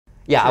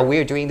Yeah,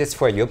 we're doing this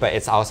for you, but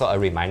it's also a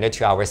reminder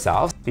to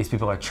ourselves. These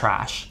people are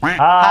trash.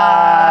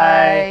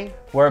 Hi!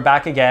 We're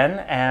back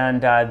again,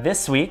 and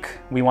this week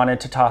we wanted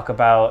to talk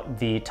about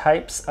the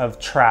types of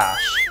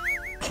trash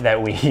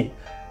that we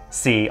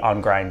see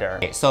on Grindr.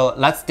 Okay, so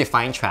let's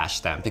define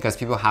trash then, because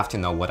people have to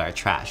know what are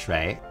trash,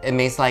 right? It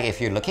means like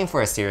if you're looking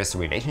for a serious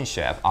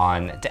relationship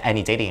on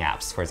any dating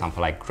apps, for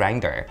example, like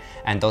Grindr,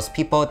 and those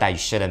people that you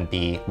shouldn't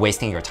be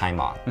wasting your time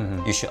on,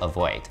 you should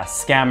avoid.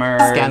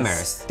 Scammers.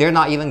 Scammers. They're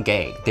not even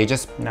gay. They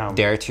just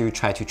dare to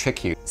try to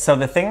trick you. So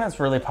the thing that's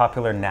really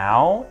popular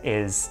now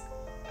is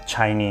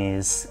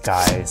Chinese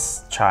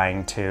guys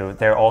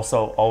they're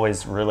also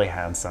always really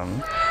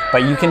handsome,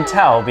 but you can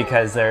tell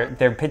because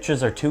their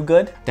pictures are too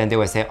good. Then they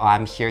would say, oh,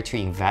 I'm here to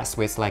invest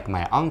with like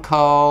my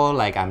uncle,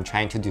 like I'm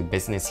trying to do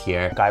business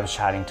here. The guy was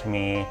chatting to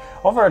me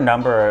over a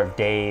number of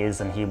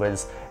days, and it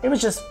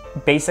was just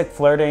basic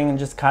flirting and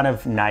just kind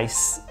of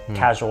nice,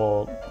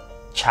 casual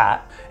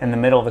chat. In the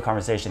middle of the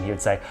conversation, he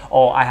would say,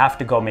 oh, I have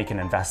to go make an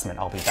investment,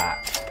 I'll be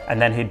back.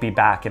 And then he'd be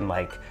back in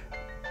like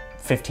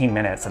 15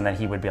 minutes, and then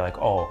he would be like,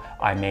 oh,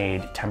 I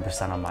made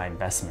 10% on my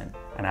investment.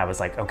 And I was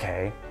like,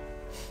 okay,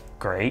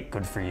 great,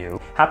 good for you.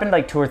 Happened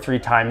like 2 or 3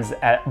 times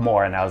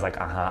more, and I was like,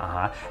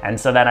 And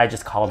so then I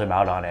just called him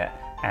out on it,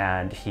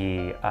 and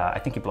he, I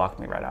think he blocked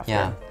me right after.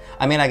 Yeah,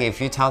 I mean, like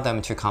if you tell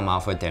them to come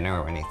out for dinner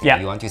or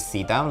anything, you want to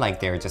see them, like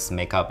they'll just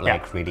make up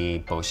like really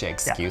bullshit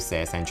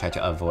excuses and try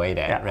to avoid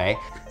it, right?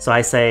 So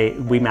I say,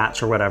 we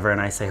match or whatever, and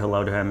I say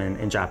hello to him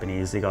in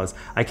Japanese. He goes,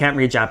 I can't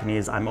read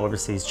Japanese, I'm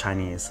overseas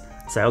Chinese.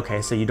 I say,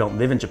 okay, so you don't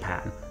live in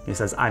Japan. He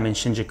says, I'm in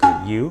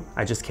Shinjuku. You?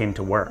 I just came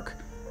to work.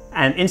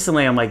 And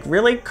instantly I'm like,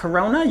 really,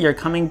 Corona? You're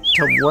coming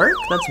to work?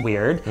 That's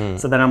weird.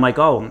 So then I'm like,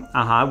 oh,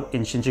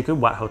 in Shinjuku,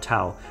 what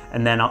hotel?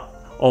 And then,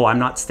 oh, I'm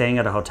not staying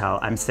at a hotel,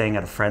 I'm staying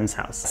at a friend's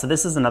house. So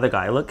this is another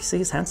guy. Look, see,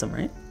 he's handsome,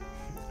 right?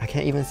 I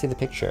can't even see the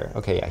picture.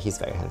 Okay, yeah, he's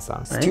very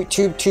handsome. Right? He's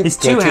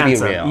too handsome. To be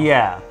real.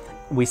 Yeah.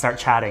 We start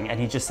chatting, and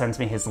he just sends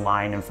me his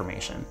line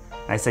information.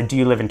 And I say, do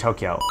you live in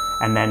Tokyo?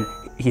 And then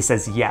he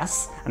says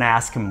yes, and I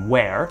ask him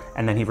where,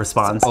 and then he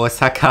responds,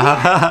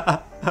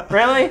 Osaka.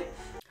 Really?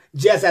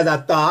 Just as I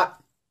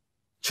thought.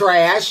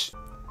 Trash.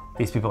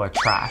 These people are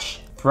trash.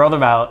 Throw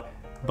them out,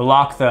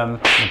 block them,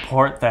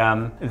 report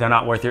them. They're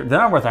not worth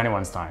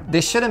anyone's time.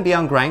 They shouldn't be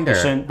on Grindr. They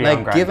shouldn't be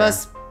on Grindr. Give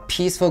us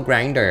peaceful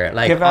Grindr.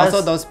 Like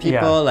also those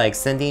people like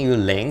sending you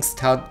links,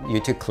 tell you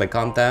to click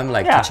on them,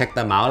 like to check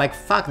them out. Like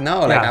fuck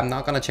no, like I'm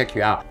not gonna check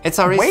you out. It's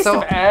already waste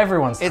of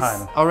everyone's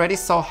time. It's already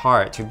so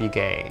hard to be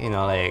gay, you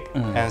know, like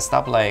and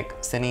stop like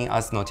sending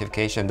us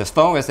notification. The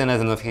phone will send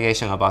us a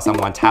notification about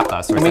someone tapped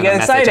us. We get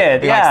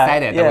excited. We get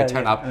excited. Then we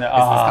turn up. It's this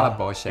kind of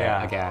bullshit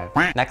again.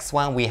 Next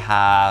one we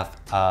have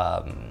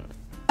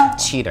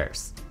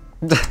cheaters.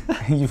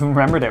 You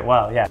remembered it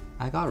well, yeah.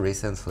 I got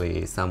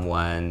recently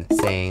someone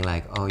saying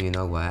like, oh, you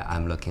know what,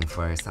 I'm looking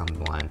for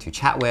someone to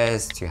chat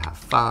with, to have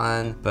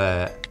fun,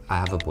 but I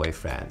have a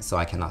boyfriend, so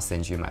I cannot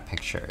send you my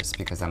pictures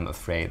because I'm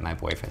afraid my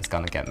boyfriend's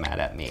gonna get mad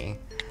at me.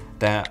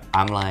 Then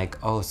I'm like,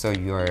 oh, so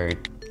you're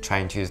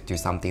trying to do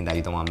something that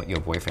you don't want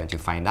your boyfriend to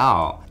find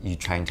out. You're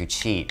trying to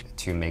cheat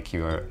to make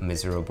your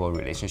miserable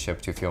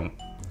relationship to feel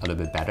a little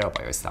bit better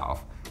about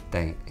yourself.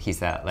 Then he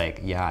said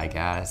like, yeah, I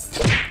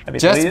guess.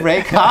 Just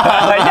break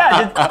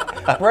up.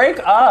 Just break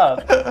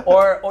up.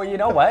 Or you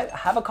know what?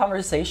 Have a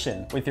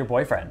conversation with your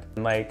boyfriend.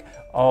 Like,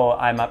 oh,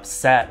 I'm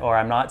upset or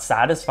I'm not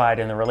satisfied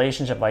in the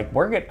relationship, like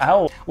work it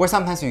out. Or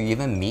sometimes you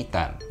even meet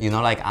them. You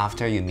know, like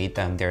after you meet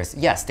them, there is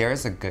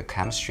a good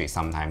chemistry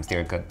sometimes,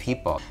 they're good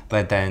people.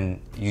 But then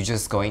you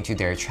just go into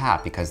their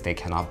trap because they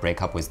cannot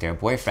break up with their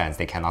boyfriends,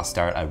 they cannot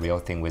start a real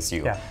thing with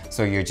you.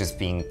 So you're just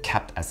being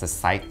kept as a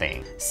side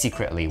thing,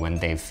 secretly when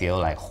they feel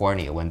like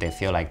horny, when they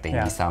feel like they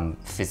need some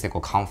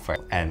physical comfort,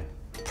 and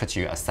put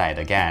you aside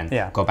again,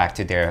 go back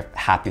to their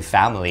happy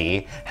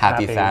family.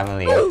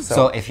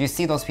 So if you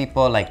see those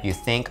people, like you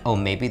think, oh,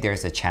 maybe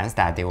there's a chance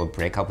that they will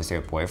break up with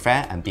your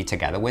boyfriend and be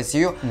together with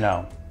you.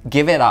 No.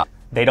 Give it up.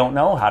 They don't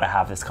know how to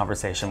have this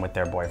conversation with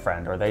their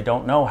boyfriend, or they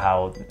don't know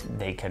how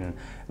they can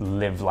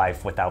live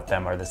life without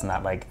them, or this and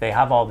that. Like, they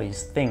have all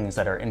these things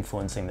that are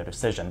influencing their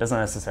decision. Doesn't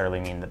necessarily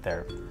mean that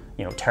they're,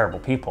 you know, terrible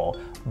people,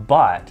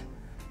 but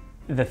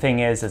the thing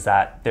is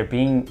that they're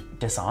being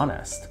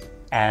dishonest.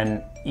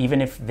 And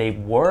even if they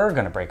were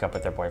gonna break up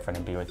with their boyfriend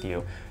and be with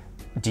you,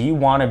 do you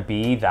wanna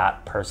be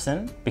that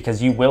person?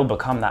 Because you will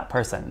become that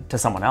person to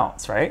someone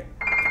else, right?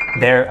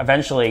 They're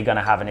eventually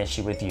gonna have an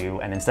issue with you,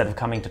 and instead of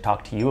coming to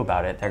talk to you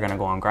about it, they're gonna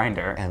go on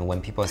Grindr. And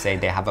when people say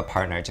they have a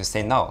partner, just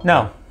say no.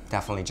 No.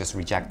 Definitely just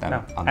reject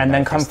them. And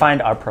then come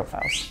find our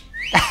profiles.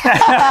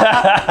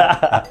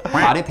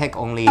 Body pic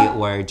only,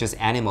 or just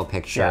animal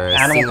pictures,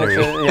 animal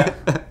scenery.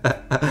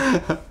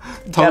 pictures,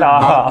 Get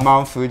off.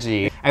 Mount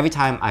Fuji. Every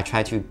time I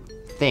try to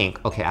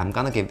think, okay, I'm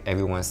gonna give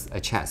everyone a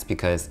chance,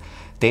 because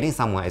dating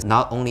someone is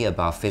not only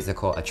about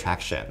physical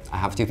attraction. I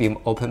have to be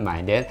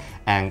open-minded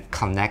and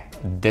connect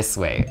this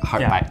way,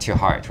 heart to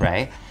heart,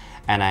 right?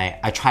 And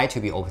I try to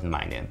be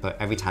open-minded,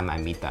 but every time I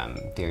meet them,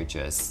 they're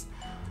just,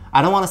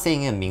 I don't want to say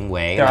in a mean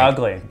way. They're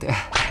ugly.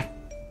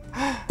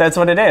 That's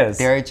what it is.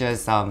 They're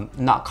just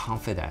not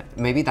confident.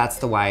 Maybe that's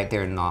the why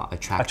they're not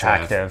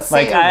attractive.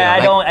 Like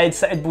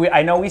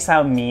I know we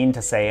sound mean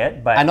to say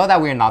it, but I know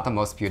that we're not the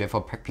most beautiful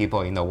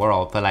people in the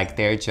world, but like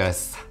they're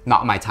just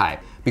not my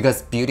type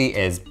because beauty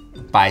is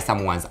by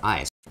someone's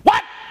eyes.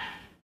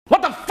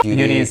 What the f?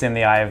 Beauty is in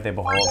the eye of the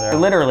beholder.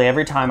 Literally,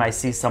 every time I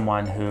see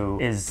someone who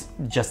is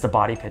just a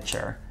body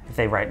picture, if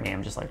they write me,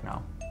 I'm just like,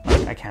 no,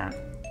 I can't.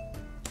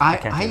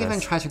 I even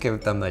try to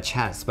give them a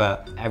chance,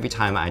 but every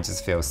time I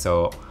just feel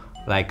so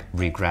like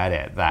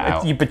regretted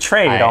that you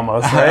betrayed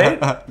almost, right?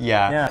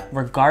 Yeah.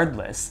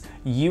 Regardless,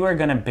 you are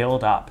gonna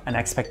build up an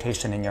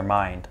expectation in your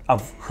mind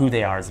of who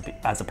they are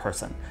as a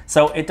person.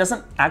 So it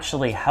doesn't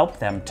actually help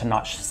them to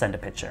not send a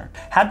picture.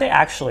 Had they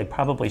actually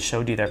probably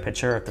showed you their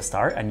picture at the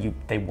start and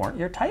they weren't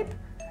your type,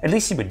 at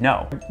least you would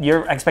know.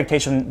 Your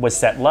expectation was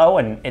set low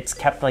and it's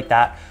kept like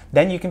that.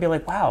 Then you can be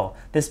like, wow,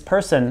 this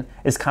person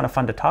is kind of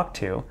fun to talk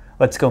to.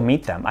 Let's go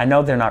meet them. I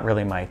know they're not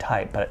really my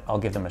type, but I'll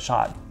give them a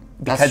shot.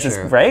 Because it's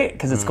right,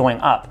 because it's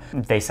going up.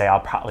 They say I'll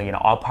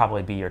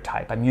probably be your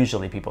type. I'm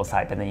usually people's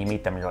type, and then you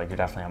meet them, and you're like, you're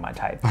definitely not my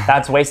type.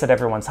 That's wasted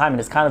everyone's time, and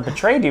it's kind of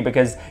betrayed you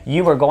because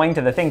you were going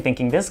to the thing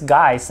thinking this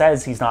guy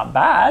says he's not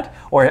bad,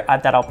 or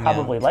that I'll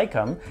probably like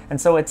him, and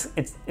so it's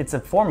a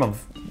form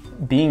of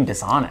being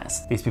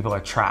dishonest. These people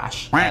are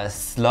trash. A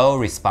slow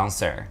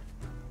responser.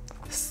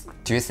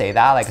 Do you say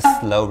that like a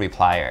slow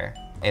replier?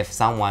 If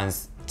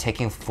someone's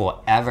taking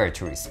forever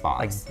to respond.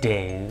 Like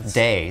days.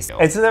 Days.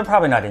 They're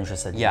probably not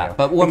interested in you.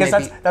 But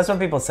because that's what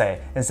people say,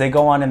 is they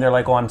go on and they're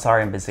like, oh, I'm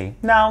sorry, I'm busy.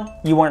 No,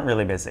 you weren't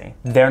really busy.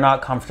 They're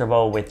not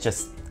comfortable with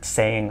just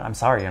saying, I'm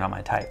sorry, you're not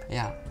my type.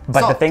 Yeah.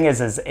 But the thing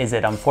is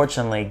it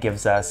unfortunately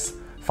gives us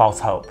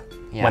false hope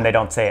when they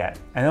don't say it.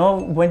 And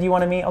oh, when do you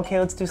want to meet? Okay,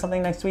 let's do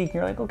something next week. And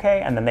you're like,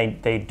 okay. And then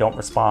they don't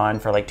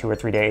respond for like 2 or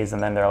 3 days.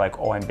 And then they're like,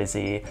 oh, I'm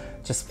busy.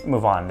 Just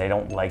move on. They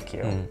don't like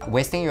you.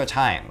 Wasting your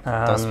time,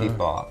 those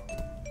people.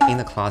 In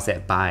the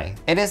closet, bye.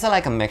 It is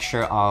like a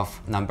mixture of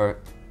number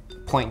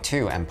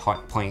 0.2 and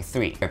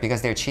 0.3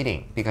 because they're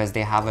cheating, because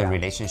they have a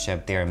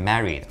relationship, they're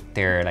married,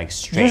 they're like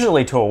straight.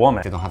 Usually to a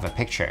woman. They don't have a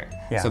picture.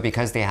 So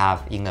because they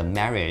have in a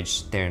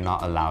marriage, they're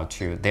not allowed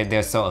to,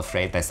 they're so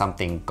afraid that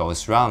something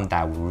goes wrong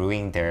that will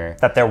ruin their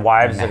That their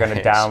wives are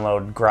gonna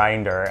download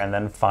Grindr and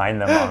then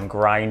find them on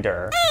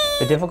Grindr.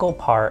 The difficult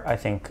part, I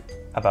think,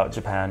 about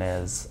Japan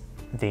is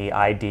the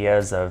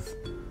ideas of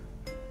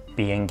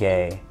being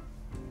gay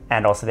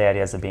and also the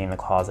ideas of being in the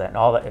closet and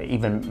all that,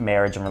 even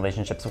marriage and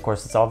relationships, of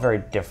course, it's all very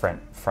different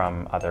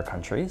from other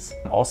countries.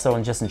 Also,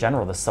 and just in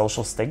general, the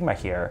social stigma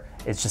here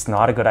is just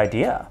not a good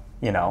idea,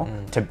 you know,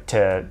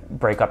 to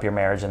break up your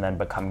marriage and then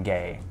become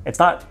gay. It's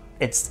not,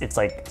 it's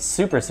like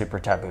super, super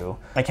taboo.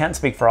 I can't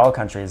speak for all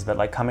countries, but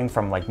like coming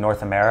from like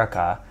North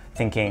America,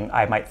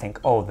 I might think,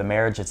 oh, the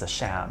marriage is a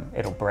sham,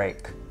 it'll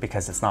break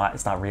because it's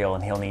not real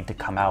and he'll need to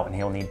come out and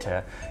he'll need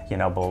to, you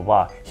know, blah,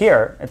 blah, blah.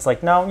 Here, it's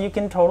like, no, you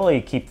can totally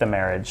keep the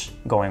marriage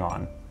going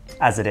on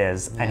as it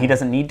is. And he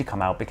doesn't need to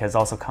come out because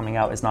also coming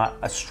out is not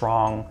a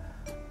strong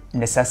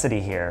necessity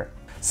here.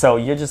 So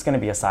you're just gonna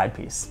be a side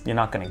piece. You're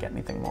not gonna get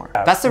anything more.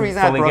 That's the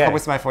reason I broke up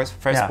with my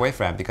first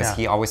boyfriend, because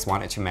he always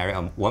wanted to marry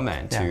a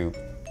woman to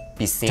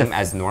be seen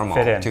as normal,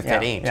 to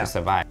fit in, to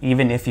survive.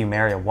 Even if you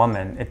marry a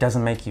woman, it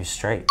doesn't make you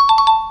straight.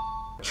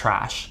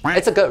 Trash.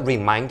 It's a good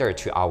reminder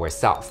to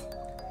ourselves.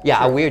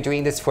 Yeah, we're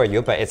doing this for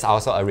you, but it's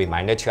also a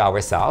reminder to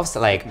ourselves,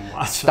 like,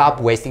 stop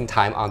wasting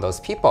time on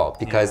those people,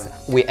 because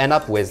we end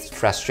up with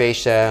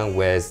frustration,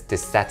 with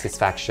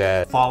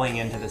dissatisfaction. Falling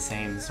into the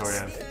same sort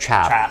of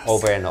trap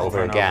over and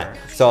over again.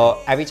 So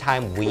every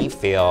time we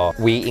feel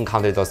we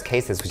encounter those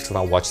cases, we're just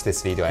gonna watch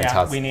this video and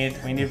tell us, we need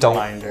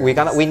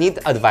reminders. We need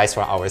advice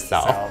from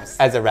ourselves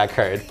as a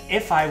record.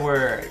 If I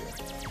were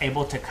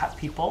able to cut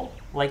people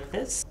like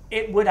this,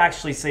 it would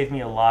actually save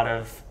me a lot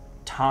of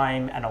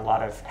time and a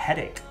lot of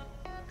headache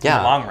in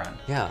the long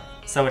run.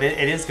 So it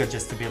is good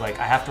just to be like,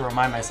 I have to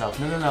remind myself,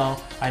 no,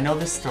 I know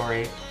this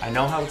story, I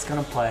know how it's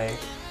gonna play,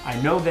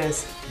 I know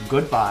this,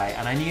 goodbye,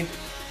 and I need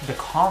the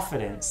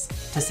confidence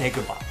to say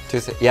goodbye.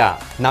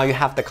 Now you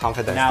have the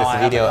confidence. Now this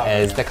video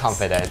is the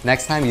confidence.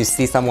 Next time you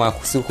see someone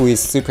who is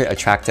super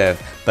attractive,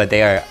 but they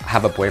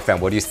have a boyfriend,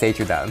 what do you say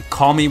to them?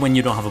 Call me when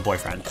you don't have a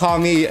boyfriend. Call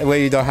me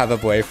when you don't have a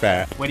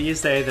boyfriend. What do you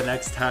say the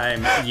next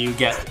time you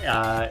get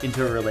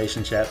into a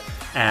relationship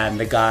and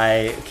the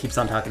guy keeps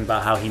on talking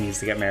about how he needs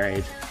to get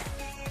married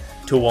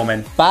to a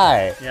woman?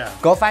 Bye.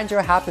 Go find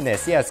your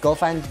happiness. Yes, go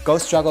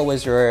struggle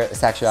with your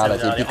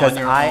sexuality because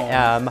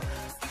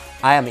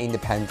I am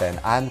independent,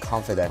 I'm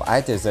confident.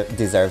 I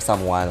deserve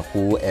someone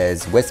who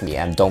is with me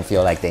and don't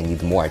feel like they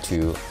need more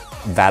to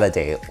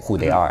validate who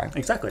they are.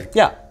 Exactly.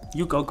 Yeah.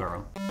 You go,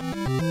 girl.